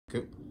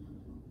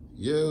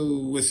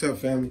Yo, what's up,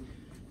 family?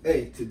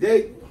 Hey,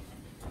 today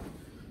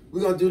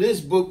we're gonna do this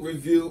book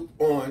review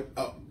on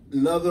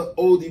another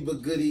oldie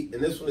but goodie,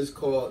 and this one is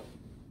called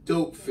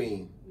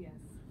Dopefiend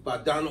by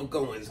Donald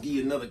Goines. Give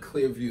you another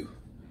clear view.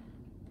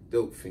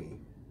 Dopefiend.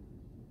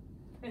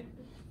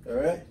 All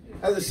right.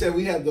 As I said,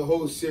 we have the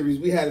whole series.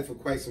 We had it for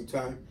quite some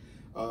time.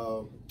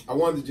 I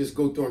wanted to just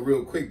go through it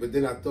real quick, but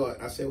then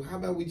I said, well, how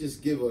about we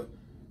just give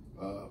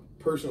a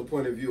personal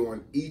point of view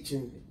on each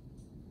and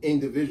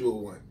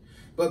individual one.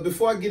 But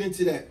before I get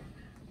into that,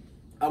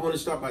 I want to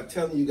start by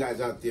telling you guys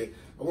out there,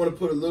 I want to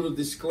put a little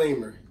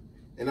disclaimer,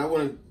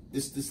 and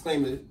this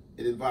disclaimer,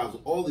 it involves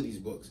all of these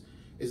books,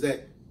 is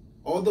that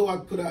although I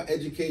put out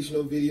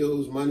educational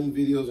videos, money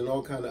videos, and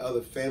all kind of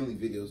other family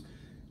videos,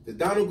 the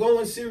Donald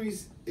Goines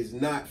series is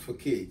not for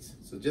kids.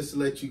 So just to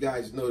let you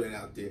guys know that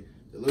out there,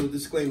 the little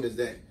disclaimer is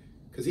that,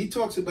 because he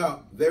talks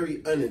about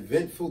very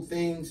uneventful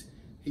things,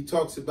 he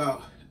talks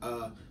about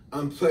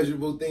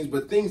unpleasurable things,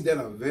 but things that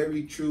are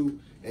very true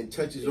and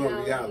touches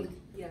on reality.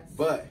 Yes.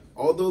 But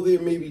although they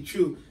may be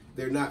true,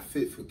 they're not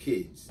fit for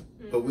kids.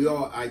 But we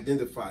all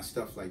identify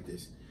stuff like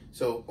this.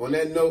 So on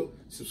that note,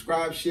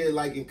 subscribe, share,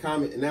 like, and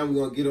comment, and now we're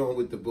gonna get on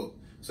with the book.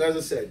 So as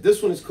I said,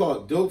 this one is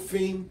called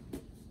Dopefiend.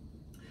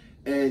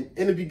 And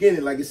in the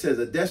beginning, like it says,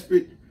 a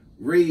desperate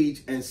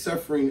rage and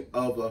suffering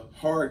of a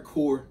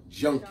hardcore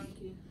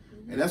junkie.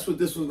 And that's what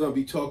this one's gonna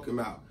be talking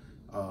about.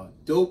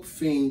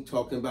 Dopefiend,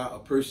 talking about a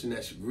person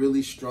that's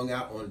really strung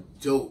out on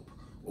dope.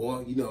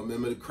 Or, you know,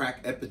 remember the crack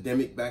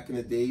epidemic back in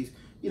the days?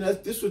 You know,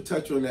 this would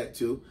touch on that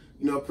too.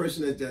 You know, a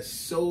person that's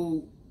just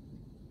so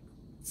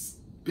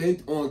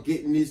bent on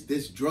getting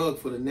this drug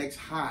for the next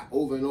high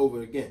over and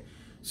over again.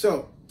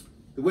 So,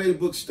 the way the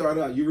book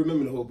started out, you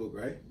remember the whole book,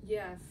 right?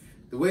 Yes.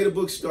 The way the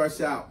book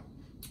starts out,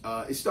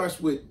 it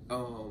starts with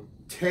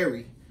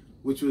Terry,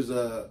 which was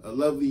a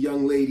lovely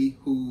young lady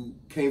who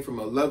came from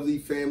a lovely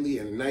family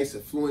in a nice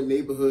affluent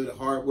neighborhood, a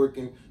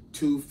hardworking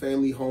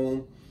two-parent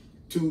home.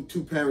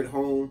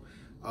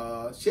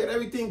 She had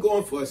everything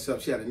going for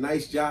herself. She had a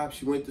nice job.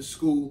 She went to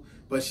school,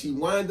 but she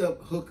wound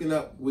up hooking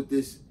up with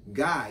this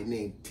guy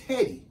named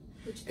Teddy.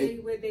 Which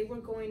they were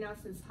going out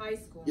since high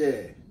school.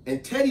 Yeah,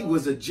 and Teddy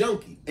was a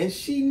junkie, and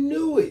she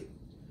knew it.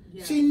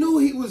 Yeah. She knew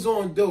he was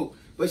on dope,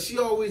 but she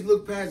always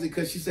looked past it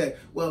because she said,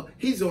 well,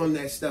 he's on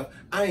that stuff.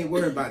 I ain't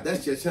worried about it.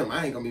 That's just him.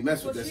 I ain't going to be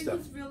messing with that stuff.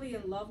 Well, she was really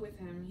in love with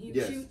him.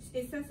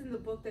 It says in the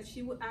book that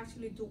she would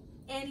actually do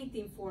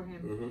anything for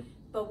him.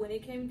 But when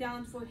it came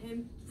down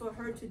for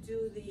her to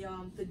do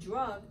the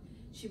drug,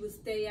 she would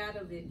stay out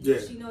of it. Yeah.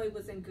 She know it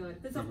wasn't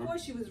good. Because of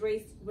course she was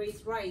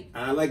raised right.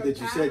 I like that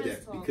you said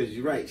that, because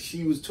you're right.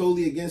 She was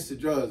totally against the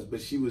drugs,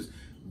 but she was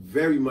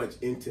very much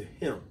into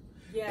him.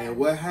 Yeah. And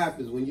what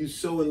happens when you're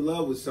so in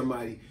love with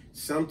somebody,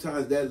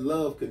 sometimes that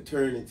love can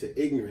turn into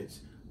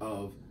ignorance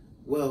of,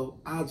 well,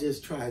 I'll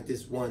just try it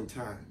this one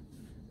time.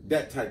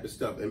 That type of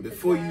stuff. And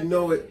before you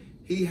know it,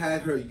 he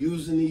had her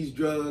using these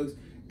drugs,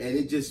 and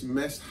it just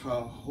messed her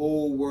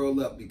whole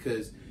world up,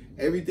 because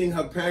everything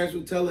her parents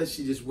would tell her,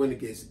 she just went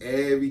against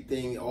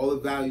everything, all the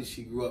values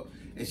she grew up,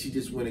 and she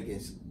just went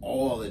against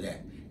all of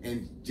that.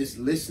 And just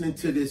listening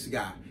to this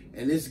guy,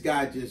 and this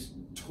guy just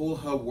tore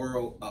her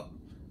world up.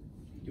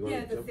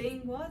 Yeah, the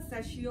thing was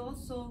that she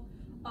also,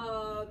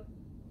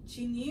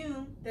 she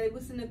knew that it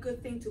wasn't a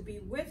good thing to be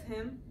with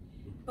him,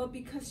 but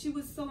because she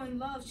was so in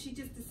love, she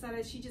just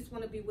decided she just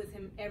want to be with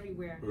him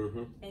everywhere.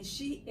 And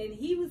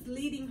he was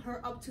leading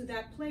her up to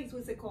that place.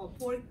 What's it called?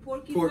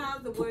 Porky's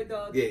house?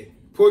 Yeah,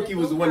 Porky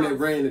was the one that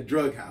ran the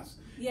drug house.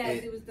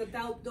 Yes, it was the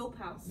dope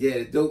house. Yeah,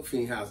 the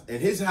Dopefiend house. And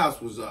his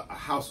house was a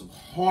house of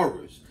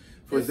horrors.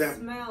 For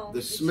example,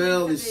 the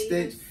smell, the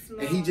stench.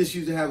 And he just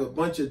used to have a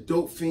bunch of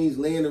dope fiends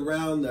laying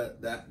around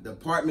the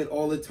apartment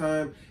all the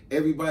time.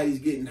 Everybody's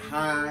getting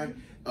high.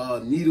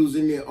 Needles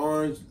in their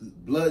arms,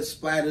 blood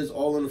splatters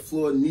all on the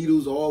floor,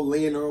 needles all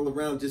laying all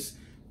around. Just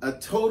a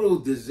total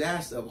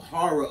disaster of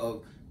horror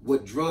of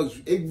what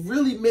drugs. It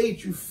really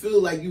made you feel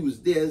like you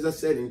was there. As I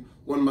said in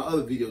one of my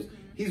other videos,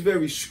 he's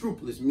very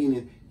scrupulous,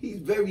 meaning he's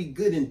very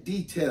good in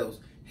details.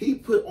 He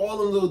put all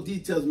the little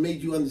details,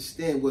 made you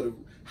understand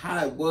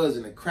how it was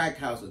in a crack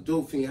house, a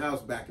dope fiend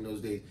house back in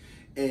those days.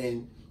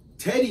 And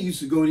Teddy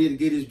used to go there to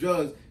get his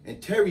drugs, and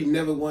Terry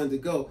never wanted to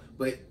go,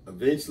 but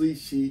eventually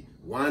she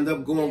wound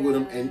up going with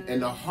him.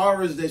 And the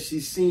horrors that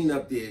she's seen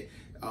up there,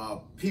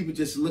 people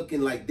just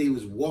looking like they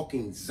was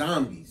walking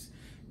zombies,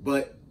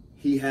 but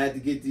he had to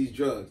get these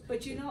drugs.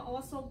 But you know,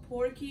 also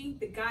Porky,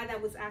 the guy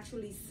that was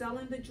actually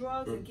selling the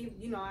drugs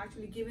and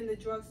actually giving the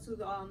drugs to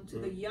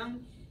the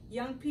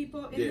young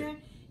people in there.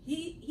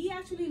 He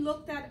actually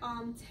looked at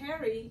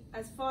Terry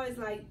as far as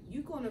like,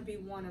 you're gonna be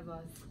one of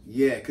us.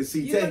 Yeah, cause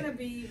see, you're gonna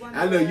be one of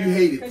us. I know you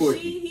hated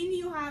Porky. He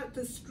knew how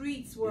the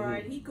streets were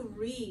and he could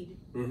read.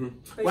 Well,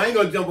 I ain't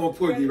gonna jump on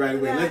Porky right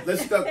away.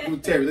 Let's start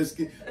with Terry. Let's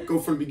go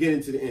from the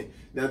beginning to the end.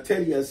 Now,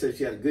 Teddy, I said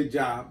she had a good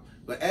job,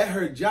 but at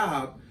her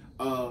job,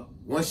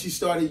 once she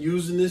started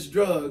using this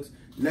drugs,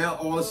 now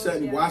all of a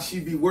sudden, while she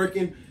be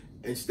working,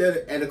 instead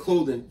of at a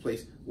clothing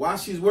place, while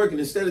she's working,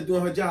 instead of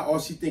doing her job, all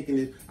she's thinking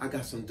is, I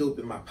got some dope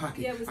in my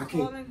pocket. Yeah,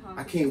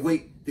 I can't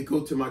wait to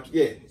go to my,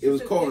 it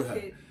was calling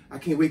her. I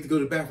can't wait to go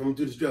to the bathroom. I'm gonna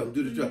do this drug. I'm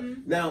gonna do this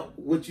drug. Now,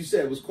 what you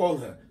said was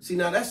calling her. See,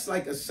 now that's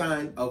like a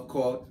sign of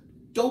called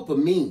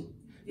dopamine.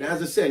 Now,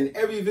 as I said, in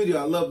every video,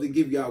 I love to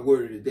give y'all a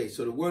word of the day.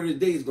 So the word of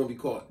the day is gonna be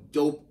called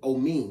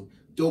dopamine.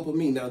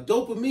 Dopamine. Now,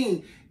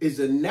 dopamine is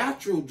a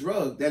natural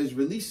drug that is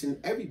released in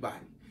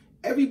everybody.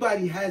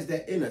 Everybody has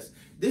that in us.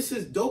 This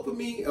is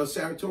dopamine or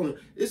serotonin.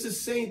 It's the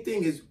same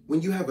thing as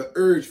when you have an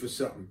urge for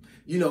something.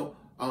 You know,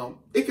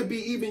 it could be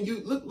even you.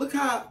 Look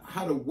how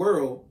the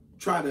world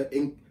try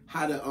to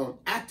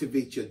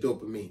activate your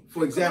dopamine.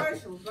 For example,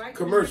 commercials, right?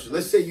 Commercials.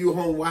 Let's say you're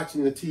home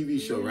watching a TV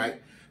show,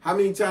 right? How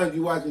many times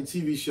you watching a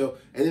TV show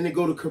and then they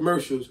go to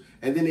commercials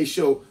and then they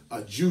show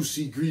a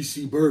juicy,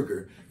 greasy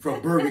burger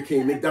from Burger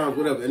King, McDonald's,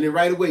 whatever, and then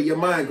right away your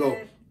mind go,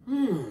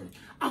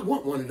 I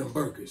want one of them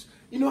burgers.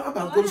 You know, I'm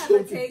about to go to the store.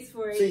 I have a taste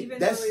for it, even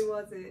though it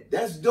wasn't.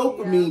 That's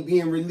dopamine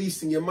being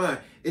released in your mind.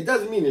 It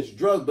doesn't mean it's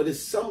drug, but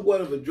it's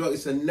somewhat of a drug.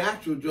 It's a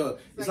natural drug.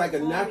 It's like a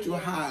natural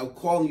high of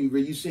calling you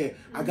where you saying,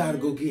 I gotta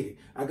go get it.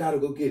 I gotta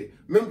go get it.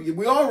 Remember,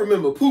 we all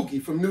remember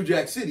Pookie from New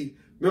Jack City.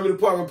 Remember the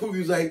part when Pookie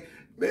was like,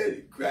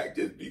 man, crack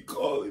just be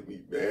calling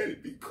me, man.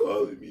 It be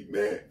calling me,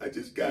 man. I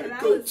just gotta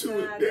go to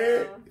it,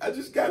 man. I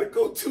just gotta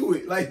go to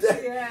it. Like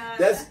that.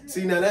 Yeah.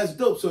 See, now that's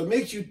dope. So it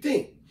makes you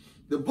think.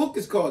 The book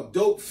is called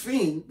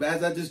Dopefiend, but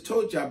as I just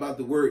told you about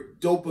the word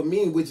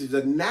dopamine, which is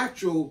a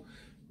natural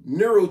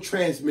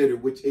neurotransmitter,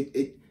 which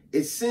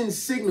it sends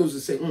signals to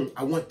say,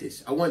 I want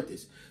this, I want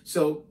this.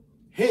 So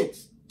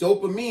hence,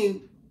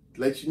 dopamine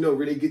lets you know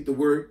where they get the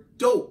word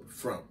dope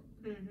from.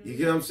 You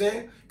get what I'm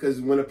saying? Because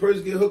when a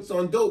person gets hooked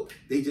on dope,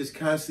 they just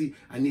constantly,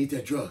 I need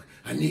that drug.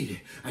 I need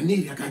it. I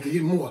need it. I got to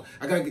get more.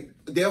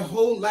 Their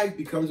whole life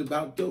becomes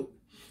about dope.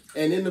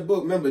 And in the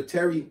book, remember,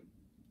 Terry,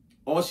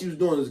 all she was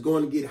doing is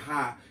going to get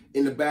high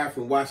in the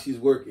bathroom while she's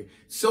working.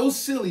 So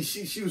silly,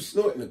 she was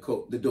snorting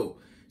the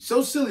dope.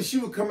 So silly, she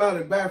would come out of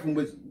the bathroom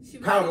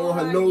with powder on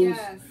her nose.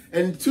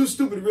 And too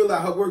stupid to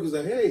realize her work was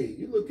like, hey,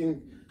 you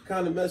looking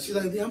kind of messy. She's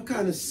like, yeah, I'm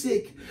kind of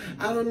sick.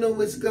 I don't know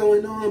what's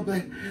going on,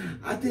 but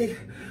I think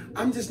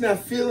I'm just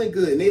not feeling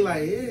good. And they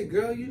like, hey,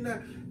 girl, you're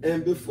not.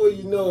 And before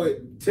you know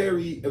it,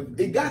 Terry,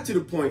 it got to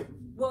the point.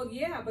 Well,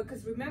 yeah,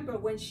 because remember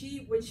when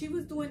she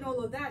was doing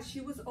all of that, she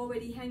was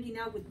already hanging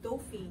out with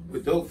Dopefiend.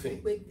 With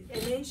Dopefiend.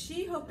 And then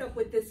she hooked up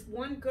with this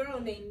one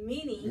girl named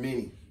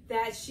Minnie.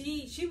 That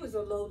she was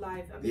a low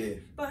life. I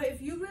mean, but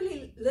if you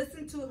really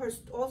listen to her,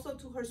 also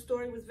to her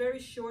story, it was very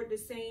short. The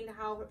saying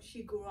how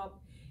she grew up,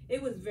 it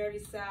was very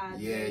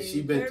sad. Yeah,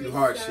 she been through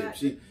hardship.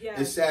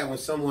 It's sad when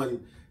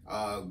someone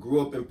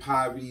grew up in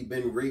poverty,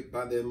 been raped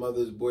by their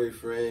mother's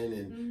boyfriend,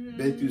 and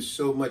been through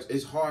so much.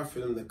 It's hard for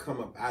them to come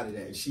up out of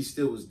that, and she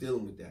still was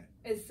dealing with that.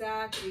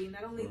 Exactly.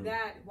 Not only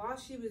that, while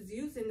she was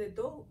using the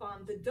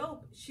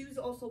dope, she was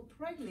also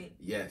pregnant.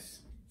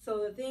 Yes.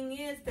 So the thing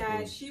is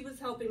that she was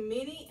helping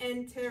Minnie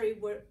and Terry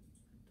were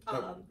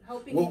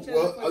helping each other.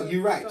 Well,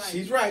 you're right.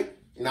 She's right.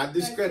 Not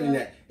discrediting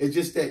that. It's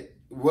just that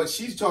what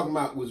she's talking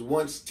about was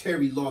once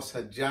Terry lost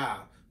her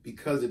job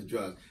because of the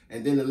drugs,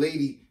 and then the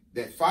lady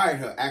that fired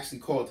her actually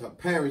called her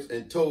parents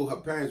and told her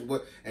parents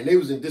what, and they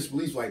was in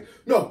disbelief, like,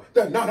 no,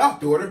 that's not our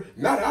daughter,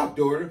 not our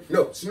daughter,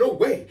 no, it's no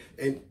way.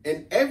 And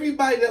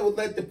everybody that would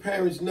let the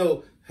parents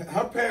know,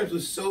 her parents were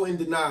so in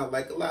denial,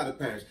 like a lot of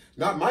parents,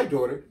 not my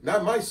daughter,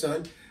 not my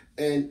son.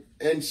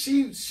 And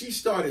she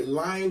started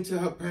lying to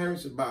her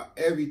parents about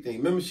everything.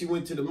 Remember, she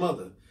went to the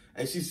mother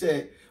and she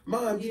said,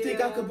 Mom, you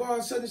think I could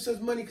borrow such and such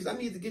money because I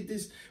need to get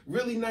this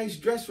really nice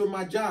dress for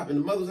my job? And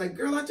the mother's like,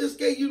 girl, I just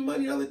gave you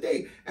money the other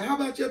day. And how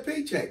about your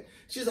paycheck?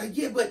 She's like,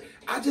 yeah, but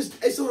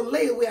it's on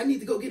layaway. I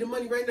need to go get the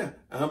money right now.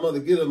 And her mother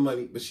get her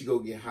money, but she go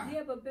get high.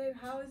 Yeah, but babe,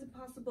 how is it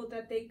possible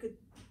that they could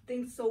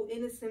think so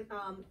innocent,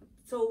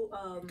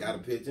 Gotta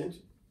pay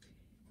attention.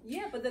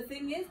 Yeah, but the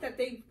thing is that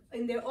they,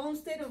 in their own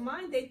state of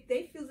mind,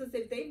 they feel as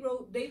if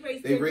they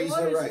raised their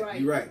daughters right.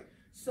 You're right.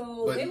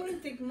 So but they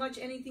wouldn't think much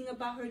anything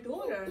about her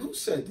daughter. Who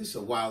said this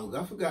a while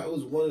ago? I forgot. It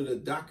was one of the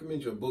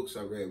documents or books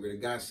I read where the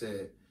guy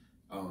said,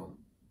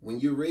 when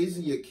you're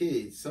raising your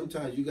kids,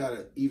 sometimes you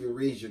gotta even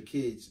raise your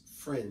kids'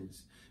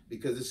 friends,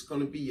 because it's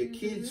gonna be your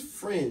kids'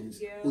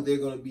 friends who they're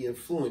gonna be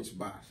influenced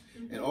by.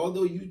 And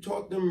although you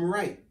taught them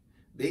right,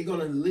 they're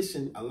gonna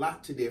listen a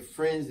lot to their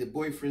friends, their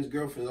boyfriends,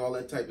 girlfriends, all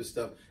that type of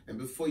stuff. And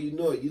before you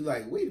know it, you're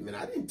like, wait a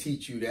minute, I didn't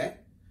teach you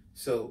that.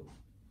 So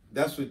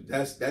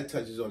that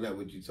touches on that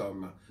what you're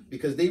talking about.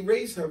 Because they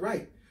raised her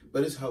right.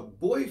 But it's her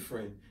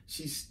boyfriend.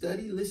 She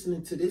studied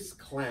listening to this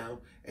clown,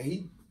 and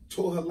he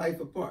tore her life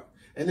apart.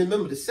 And then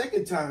remember, the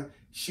second time,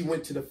 she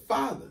went to the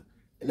father.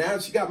 And now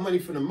she got money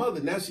from the mother.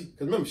 Now because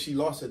remember, she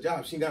lost her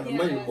job. She ain't got no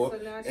money anymore.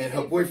 So and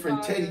her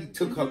boyfriend, Teddy,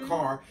 took her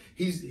car.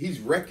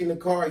 He's wrecking the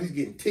car. He's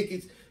getting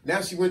tickets.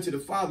 Now she went to the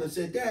father and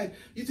said, Dad,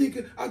 you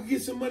think I could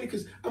get some money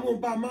because I'm going to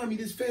buy Mommy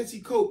this fancy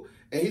coat?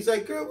 And he's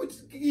like, girl, what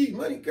you need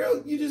money?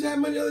 Girl, you just had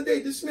money the other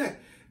day. Just snap.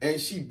 And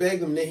she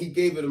begged him, and then he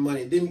gave her the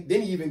money. Then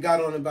he even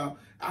got on about,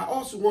 I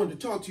also wanted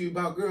to talk to you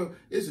about, girl,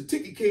 there's a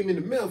ticket came in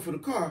the mail for the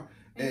car.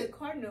 And the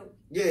car note.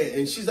 Yeah,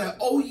 and she's like,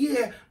 oh,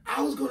 yeah,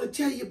 I was going to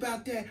tell you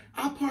about that.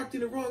 I parked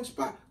in the wrong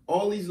spot.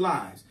 All these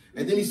lies.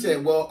 And then he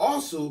said, well,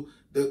 also,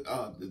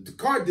 the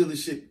car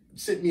dealership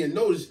sent me a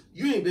notice,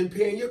 you ain't been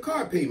paying your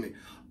car payment.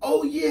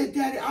 Oh, yeah,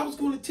 Daddy, I was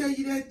going to tell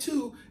you that,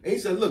 too. And he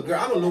said, look, girl,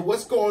 I don't know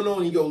what's going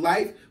on in your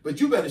life,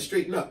 but you better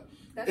straighten up.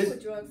 That's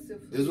what drugs do.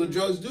 This is what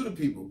drugs do to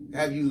people.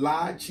 Have you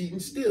lie, cheat,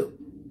 and steal.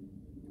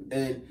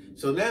 And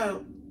so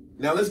now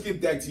let's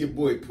get back to your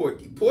boy,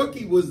 Porky.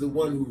 Porky was the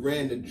one who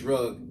ran the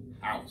drug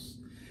house.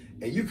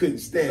 And you couldn't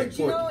stand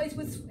Porky. But you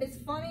know, it's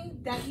funny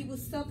that he would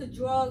sell the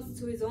drugs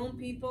to his own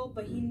people,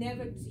 but he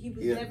never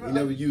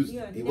used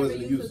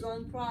his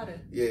own product.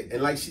 Yeah,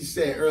 and like she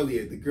said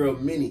earlier, the girl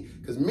Minnie,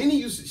 because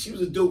Minnie she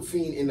was a dope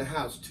fiend in the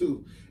house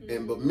too.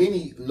 But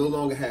Minnie no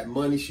longer had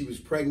money. She was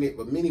pregnant,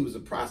 but Minnie was a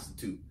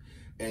prostitute.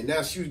 And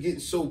now she was getting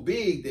so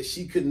big that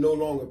she could no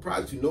longer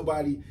prostitute.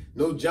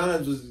 No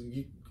Johns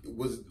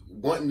was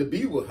wanting to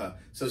be with her.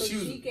 So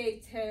she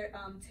gave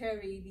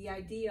Terry the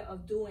idea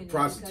of doing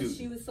prostitute. Because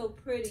she was so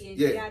pretty and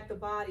she had the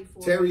body for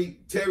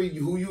it. Terry,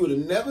 who you would have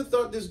never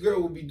thought this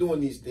girl would be doing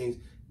these things.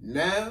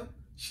 Now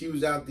she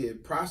was out there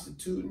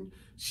prostituting.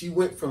 She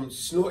went from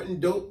snorting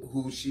dope,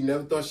 who she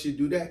never thought she'd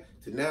do that,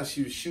 to now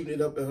she was shooting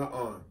it up in her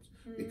arms.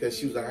 Because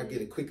she was like, I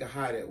get a quicker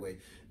high that way.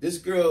 This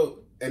girl,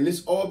 and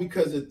this all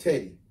because of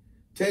Teddy.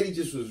 Teddy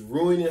just was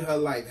ruining her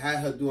life, had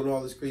her doing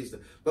all this crazy stuff.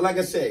 But like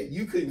I said,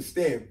 you couldn't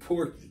stand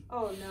Porky.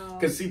 Oh no.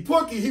 Because see,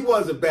 Porky, he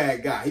was a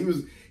bad guy.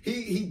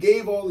 He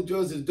gave all the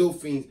drugs to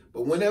dope fiends,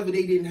 but whenever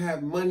they didn't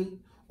have money,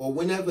 or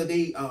whenever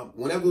it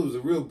was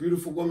a real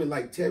beautiful woman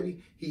like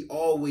Terry, he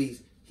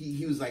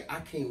was like, I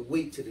can't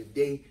wait till the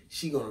day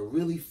she gonna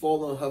really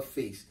fall on her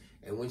face.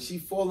 And when she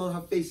fall on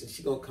her face, and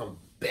she gonna come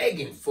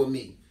begging for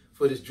me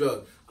for this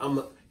drug.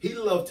 He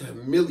loved to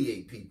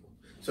humiliate people.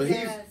 So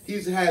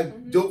he's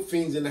had dope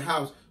fiends in the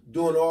house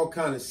doing all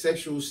kind of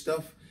sexual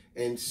stuff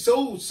and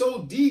so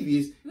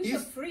devious. He's a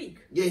freak.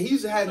 Yeah,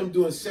 he's had them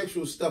doing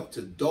sexual stuff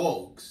to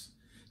dogs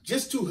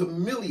just to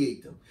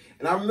humiliate them.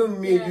 And I remember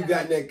me and you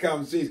got in that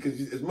conversation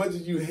because as much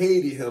as you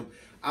hated him,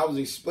 I was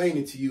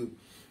explaining to you,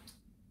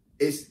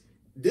 this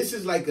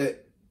is like a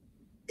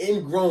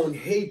ingrown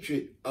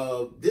hatred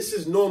of, this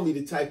is normally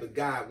the type of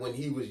guy when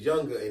he was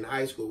younger in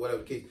high school,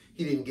 whatever case,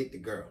 he didn't get the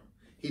girl.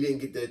 He didn't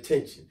get the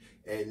attention.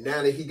 And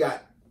now that he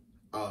got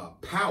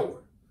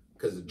power,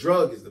 because the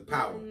drug is the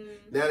power.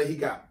 Now that he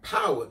got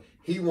power,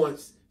 he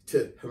wants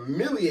to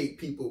humiliate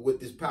people with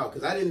this power.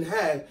 Because I didn't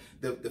have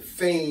the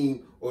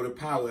fame or the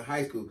power in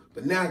high school,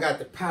 but now I got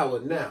the power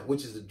now,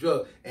 which is the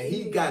drug. And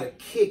he got a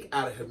kick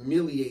out of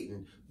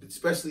humiliating,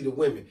 especially the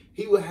women.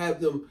 He would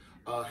have them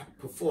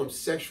perform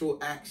sexual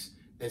acts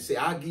and say,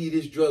 I'll give you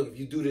this drug if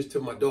you do this to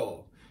my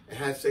dog. And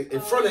have sex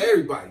in front of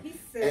everybody. He's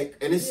sick.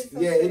 And it's,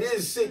 it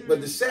is sick.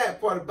 But the sad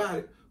part about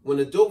it, when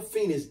a dope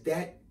fiend is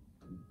that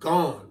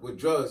gone with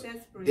drugs,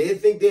 they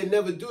think they'll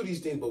never do these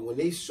things. But when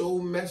they so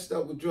messed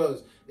up with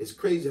drugs, it's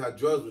crazy how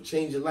drugs will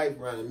change your life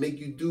around and make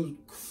you do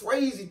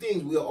crazy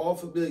things. We are all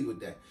familiar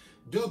with that.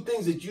 Do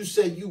things that you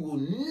said you will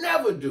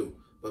never do.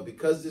 But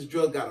because this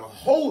drug got a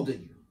hold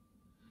of you,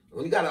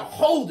 when it got a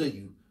hold of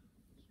you,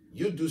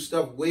 you do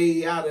stuff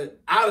way out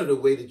of the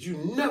way that you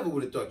never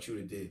would have thought you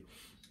would have did.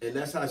 And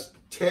that's how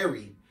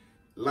Terry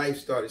life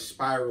started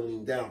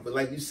spiraling down. But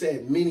like you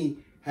said, Minnie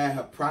had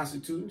her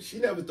prostituting. She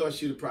never thought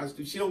she was a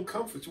prostitute. She don't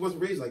come from, she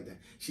wasn't raised like that.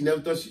 She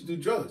never thought she'd do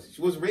drugs. She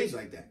wasn't raised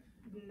like that.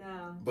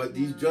 No. But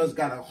these drugs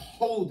got a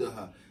hold of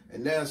her.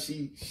 And now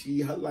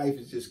her life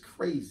is just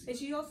crazy. And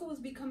she also was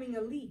becoming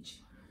a leech.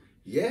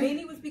 Yeah.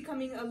 Minnie was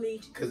becoming a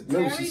leech. Because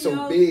remember, she's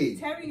so big.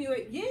 Terry knew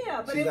it.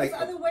 Yeah, but it was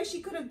other ways she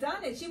could have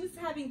done it. She was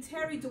having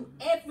Terry do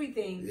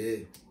everything. Yeah.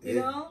 You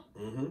know?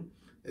 Mm-hmm.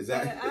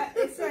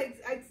 Exactly. It's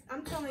like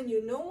I'm telling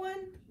you, no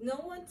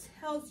one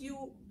tells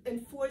you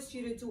and force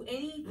you to do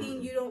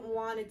anything you don't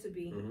want it to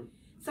be.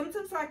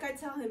 Sometimes, like I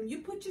tell him, you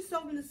put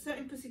yourself in a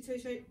certain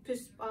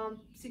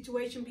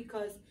situation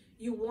because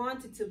you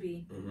want it to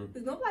be.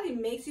 Because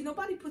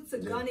nobody puts a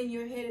gun in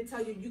your head and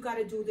tell you got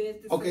to do this.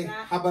 Okay,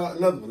 how about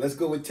another one? Let's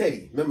go with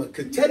Teddy. Remember,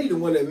 because Teddy the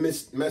one that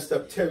messed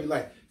up Terry's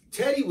life.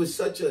 Teddy was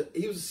such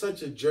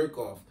a jerk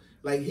off.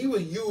 Like, he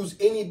would use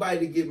anybody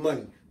to get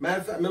money. Matter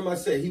of fact, remember I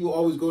said he would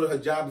always go to her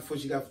job before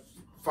she got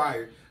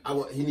fired.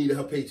 He needed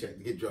her paycheck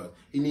to get drugs.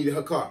 He needed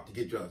her car to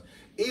get drugs.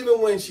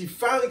 Even when she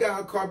finally got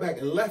her car back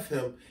and left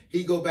him,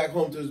 he'd go back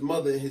home to his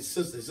mother and his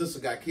sister. His sister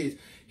got kids.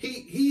 He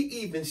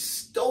even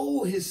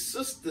stole his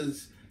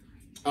sister's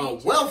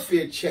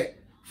welfare check.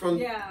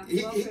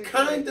 He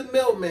conned the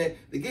mailman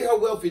to get her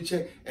welfare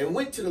check and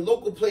went to the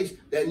local place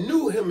that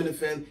knew him and the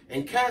family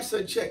and cashed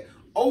her check.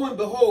 Oh, and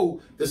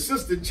behold, the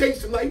sister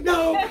chased him like,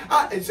 no,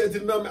 and said to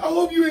the mailman, I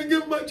hope you ain't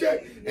give him my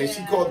check. And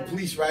she called the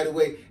police right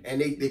away, and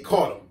they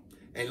caught him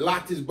and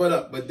locked his butt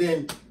up. But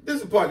then, this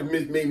is the part that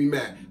made me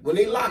mad. When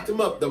they locked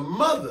him up, the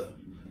mother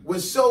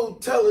was so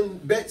telling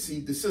Betsy,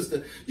 the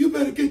sister, you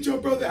better get your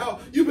brother out.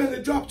 You better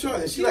drop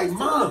charges. And she's like,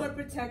 Mom. She was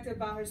overprotected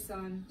about her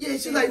son. Yeah,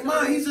 she's like,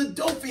 Mom, he's a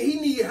dope fiend.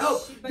 He need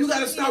help. You got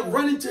to stop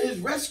running to his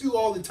rescue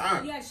all the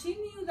time. Yeah, she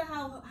knew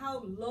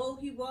how low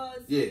he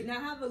was. Yeah.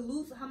 Now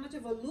how much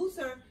of a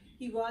loser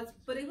He was,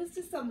 but it was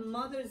just a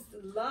mother's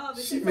love.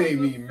 It's She made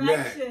me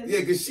mad. Yeah,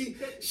 because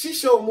she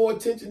showed more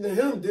attention to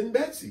him than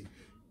Betsy.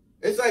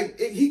 It's like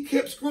he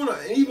kept screwing up.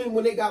 And even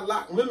when they got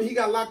locked, remember he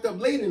got locked up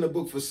later in the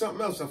book for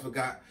something else, I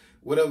forgot.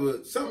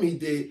 Whatever, something he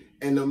did.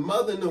 And the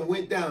mother and them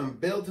went down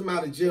and bailed him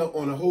out of jail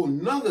on a whole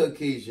nother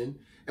occasion.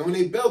 And when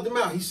they bailed him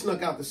out, he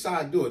snuck out the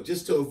side door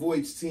just to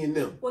avoid seeing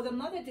them. Well, the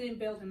mother didn't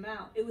bail him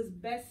out. It was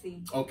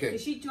Bessie. Okay. And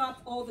she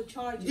dropped all the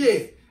charges.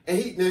 Yeah.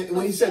 And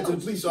when he said to the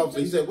police officer,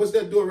 he said, "What's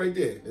that door right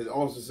there?" And the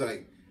officer's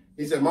like,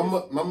 he said, my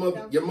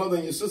mother, your mother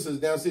and your sister's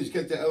downstairs. You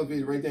catch that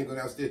elevator right there and go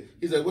downstairs.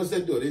 He's like, "What's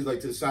that door?" He's like,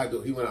 "To the side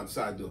door." He went out the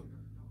side door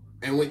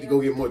and went to go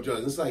get more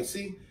drugs. It's like,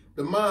 see,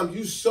 the mom,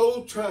 you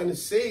so trying to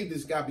save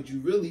this guy, but you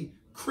really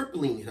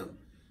crippling him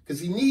because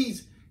he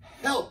needs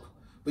help,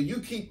 but you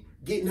keep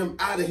getting him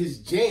out of his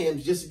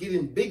jams just to get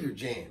in bigger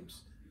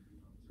jams.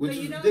 Which but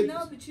you is don't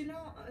know, but you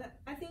know,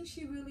 I think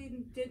she really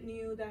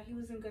knew that he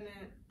wasn't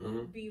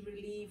gonna be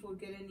relieved or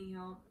get any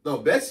help. No,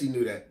 Betsy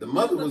knew that. The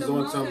mother was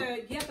on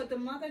something. Yeah, but the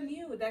mother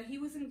knew that he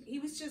wasn't. He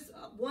was just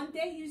one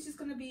day he was just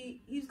gonna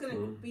be. He's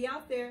gonna be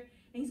out there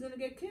and he's gonna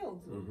get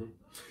killed.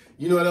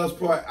 You know what else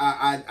part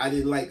I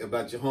didn't like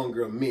about your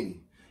homegirl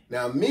Minnie.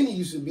 Now Minnie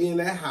used to be in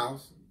that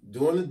house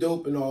doing the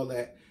dope and all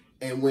that,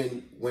 and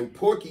when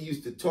Porky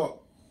used to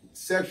talk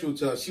sexual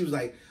to her, she was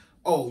like,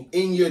 "Oh,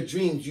 in your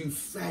dreams, you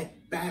fat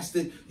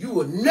bastard, you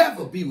will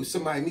never be with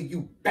somebody like me,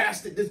 you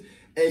bastard."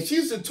 And she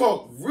used to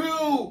talk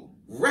real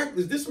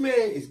reckless. This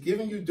man is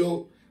giving you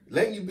dope,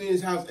 letting you be in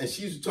his house, and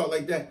she used to talk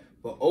like that.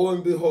 But oh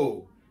and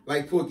behold,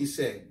 like Porky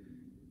said,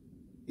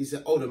 he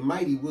said, "Oh, the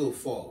mighty will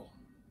fall."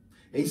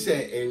 And he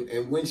said,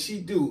 and when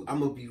she do, I'm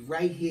going to be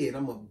right here, and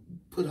I'm going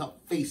to put her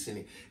face in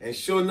it. And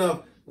sure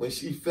enough, when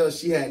she felt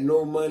she had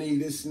no money,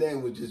 this and that,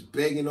 and was just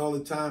begging all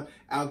the time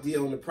out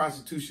there on the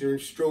prostitution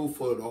stroll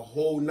for the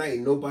whole night,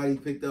 and nobody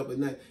picked up at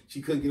night.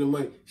 She couldn't get her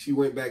money. She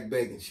went back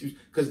begging.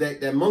 Because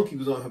that monkey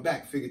was on her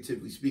back,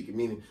 figuratively speaking,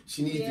 meaning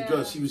she needed the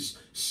drugs. She was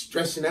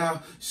stressing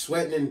out,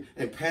 sweating,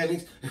 and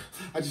panicked.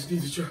 "I just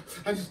need the drug.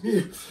 I just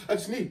need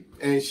it.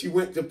 And she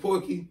went to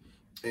Porky,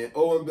 and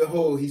oh and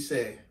behold, he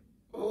said,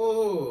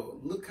 "Oh,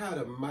 look how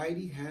the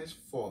mighty has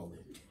fallen."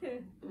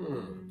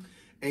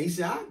 And he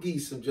said, "I'll give you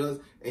some drugs."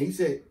 And he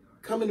said,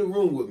 "Come in the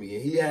room with me."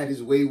 And he had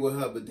his way with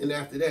her. But then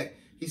after that,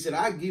 he said,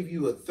 "I'll give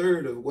you a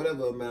third of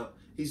whatever amount."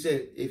 He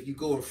said, "If you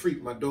go and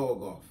freak my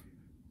dog off."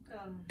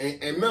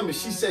 And remember,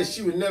 she said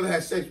she would never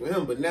have sex with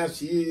him, but now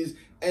she is.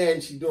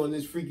 And she's doing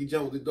this freaky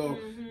jump with the dog.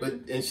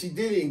 And she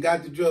did it and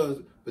got the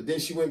drugs. But then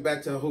she went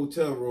back to her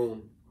hotel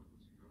room.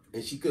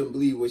 And she couldn't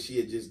believe what she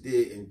had just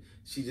did. And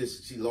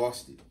she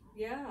lost it.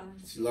 Yeah,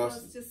 she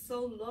lost it. Just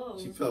so low.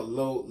 She felt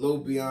low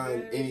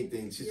beyond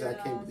anything. She said,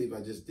 "I can't believe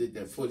I just did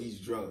that for these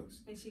drugs."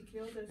 And she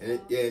killed herself. And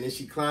and then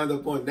she climbed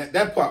up on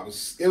that part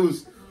was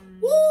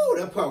woo,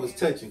 that part was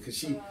touching because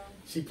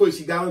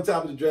she got on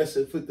top of the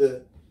dresser, put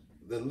the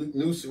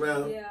noose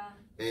around,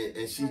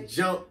 and she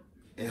jumped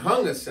and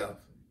hung herself.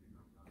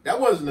 That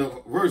wasn't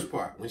the worst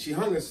part. When she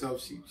hung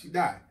herself, she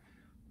died.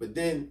 But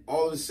then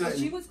all of a sudden,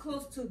 she was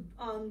close to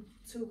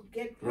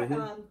give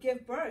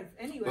birth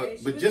anyway.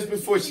 But just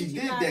before she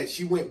did that,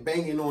 she went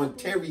banging on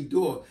Terry's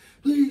door.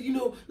 "Please,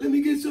 let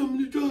me get some of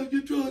the drugs,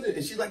 your drugs."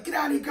 And she's like, "Get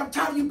out of here. I'm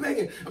tired of you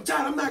banging. I'm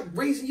tired. I'm not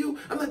raising you.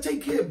 I'm not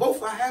taking care of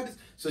both our habits."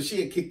 So she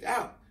had kicked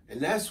out.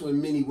 And that's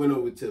when Minnie went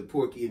over to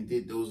Porky and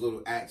did those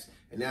little acts.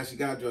 And now she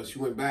got drugs. She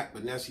went back,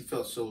 but now she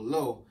felt so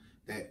low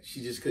that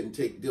she just couldn't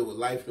deal with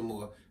life no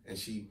more. And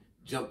she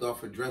jumped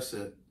off her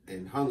dresser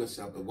and hung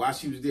herself. But while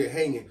she was there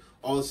hanging,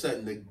 all of a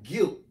sudden the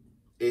guilt,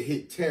 it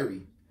hit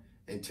Terry.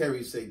 And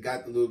Terry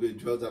got the little bit of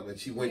drugs up, and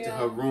she went to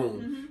her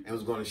room and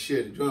was going to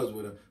share the drugs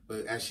with her.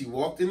 But as she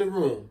walked in the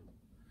room,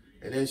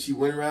 and then she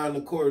went around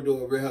the corridor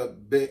where her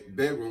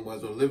bedroom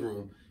was, or living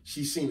room,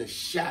 she seen a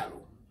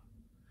shadow.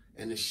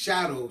 And the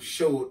shadow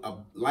showed a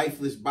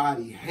lifeless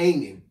body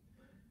hanging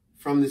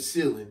from the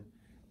ceiling.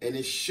 And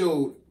it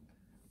showed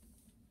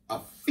a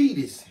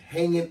fetus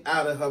hanging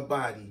out of her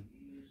body.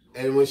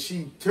 And when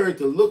she turned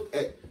to look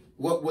at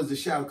what was the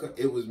shadow,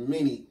 it was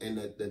Minnie, and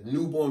the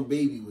newborn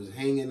baby was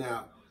hanging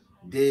out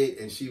dead,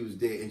 and she was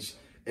dead.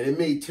 And it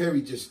made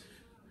Terry just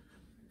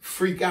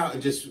freak out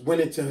and just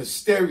went into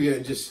hysteria,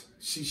 and just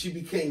she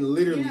became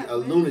literally a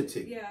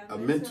lunatic, a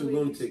mental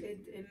lunatic.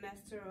 It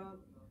messed her up.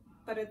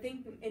 But I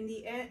think in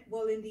the end,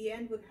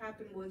 what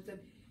happened was that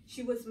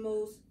she was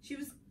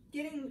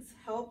getting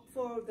help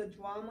for the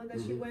drama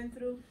that she went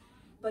through,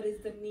 but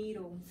it's the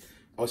needles.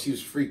 Oh, she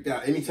was freaked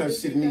out. Anytime she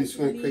see the needles, she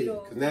went crazy.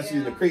 Because now she's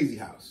in a crazy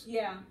house.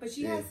 Yeah, but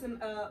she has some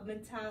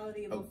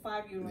mentality of a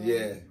 5-year-old.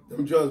 Yeah,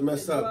 them drugs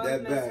mess up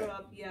that bad. Her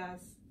up, yes.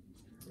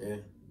 Yeah.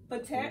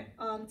 But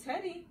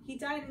Teddy, he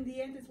died in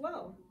the end as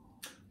well.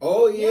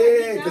 Oh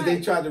yeah, because they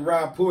tried to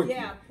rob Porky.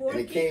 Yeah, Porky,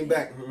 and it came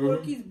back.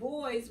 Porky's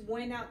boys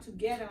went out to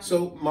get him.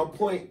 So my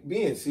point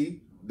being,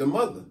 see, the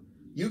mother,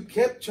 you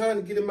kept trying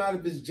to get him out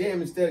of his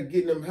jam instead of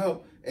getting him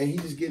help, and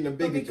he's just getting a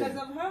bigger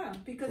jam.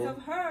 Because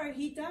of her,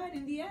 he died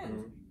in the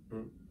end.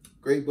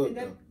 Great book,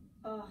 though.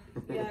 Oh,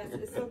 yes,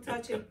 it's so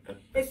touching.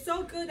 It's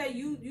so good that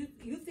you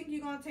think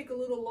you're gonna take a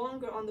little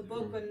longer on the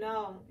book, but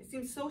no, it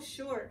seems so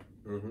short.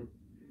 Mm-hmm.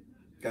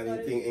 Got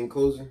anything in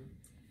closing?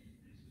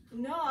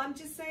 No, I'm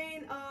just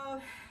saying,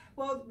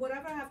 well,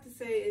 whatever I have to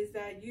say is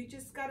that you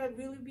just got to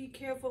really be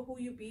careful who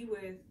you be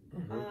with.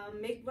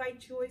 Mm-hmm. Make right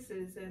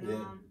choices,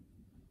 and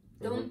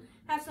don't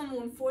have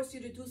someone force you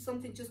to do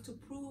something just to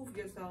prove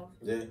yourself.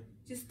 Yeah.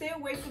 Just stay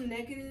away from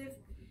negative.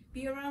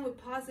 Be around with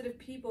positive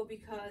people,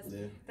 because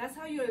that's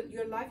how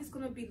your life is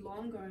going to be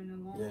longer in the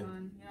long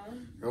run, you know?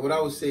 And what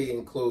I would say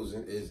in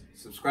closing is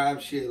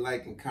subscribe, share,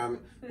 like, and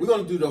comment. We're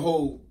going to do the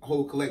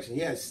whole collection.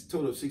 He has a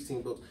total of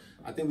 16 books.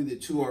 I think we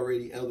did 2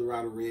 already,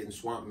 Eldorado Red and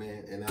Swamp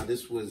Man, and now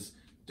this was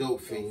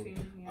Dopefiend.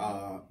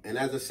 And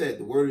as I said,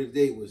 the word of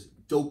the day was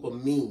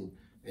dopamine.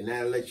 And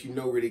that lets you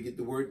know where they get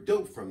the word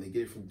dope from. They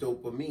get it from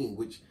dopamine,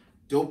 which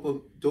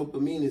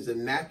dopamine is a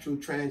natural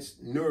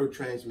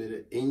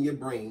neurotransmitter in your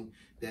brain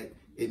that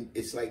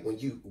it's like when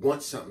you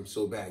want something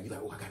so bad, you're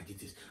like, oh, I gotta get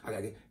this.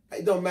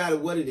 It don't matter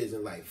what it is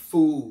in life,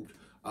 food,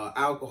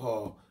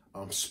 alcohol,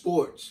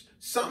 sports,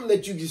 something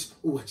that you just,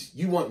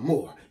 you want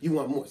more. You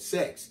want more.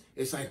 Sex.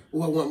 It's like,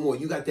 oh, I want more.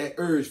 You got that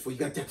urge you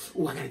got that,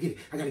 oh, I gotta get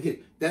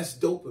it. That's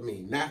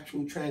dopamine,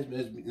 natural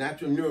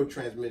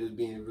neurotransmitters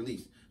being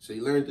released. So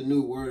you learned the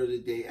new word of the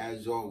day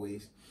as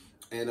always.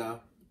 And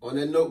on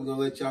that note, we're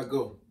gonna let y'all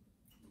go.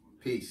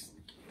 Peace.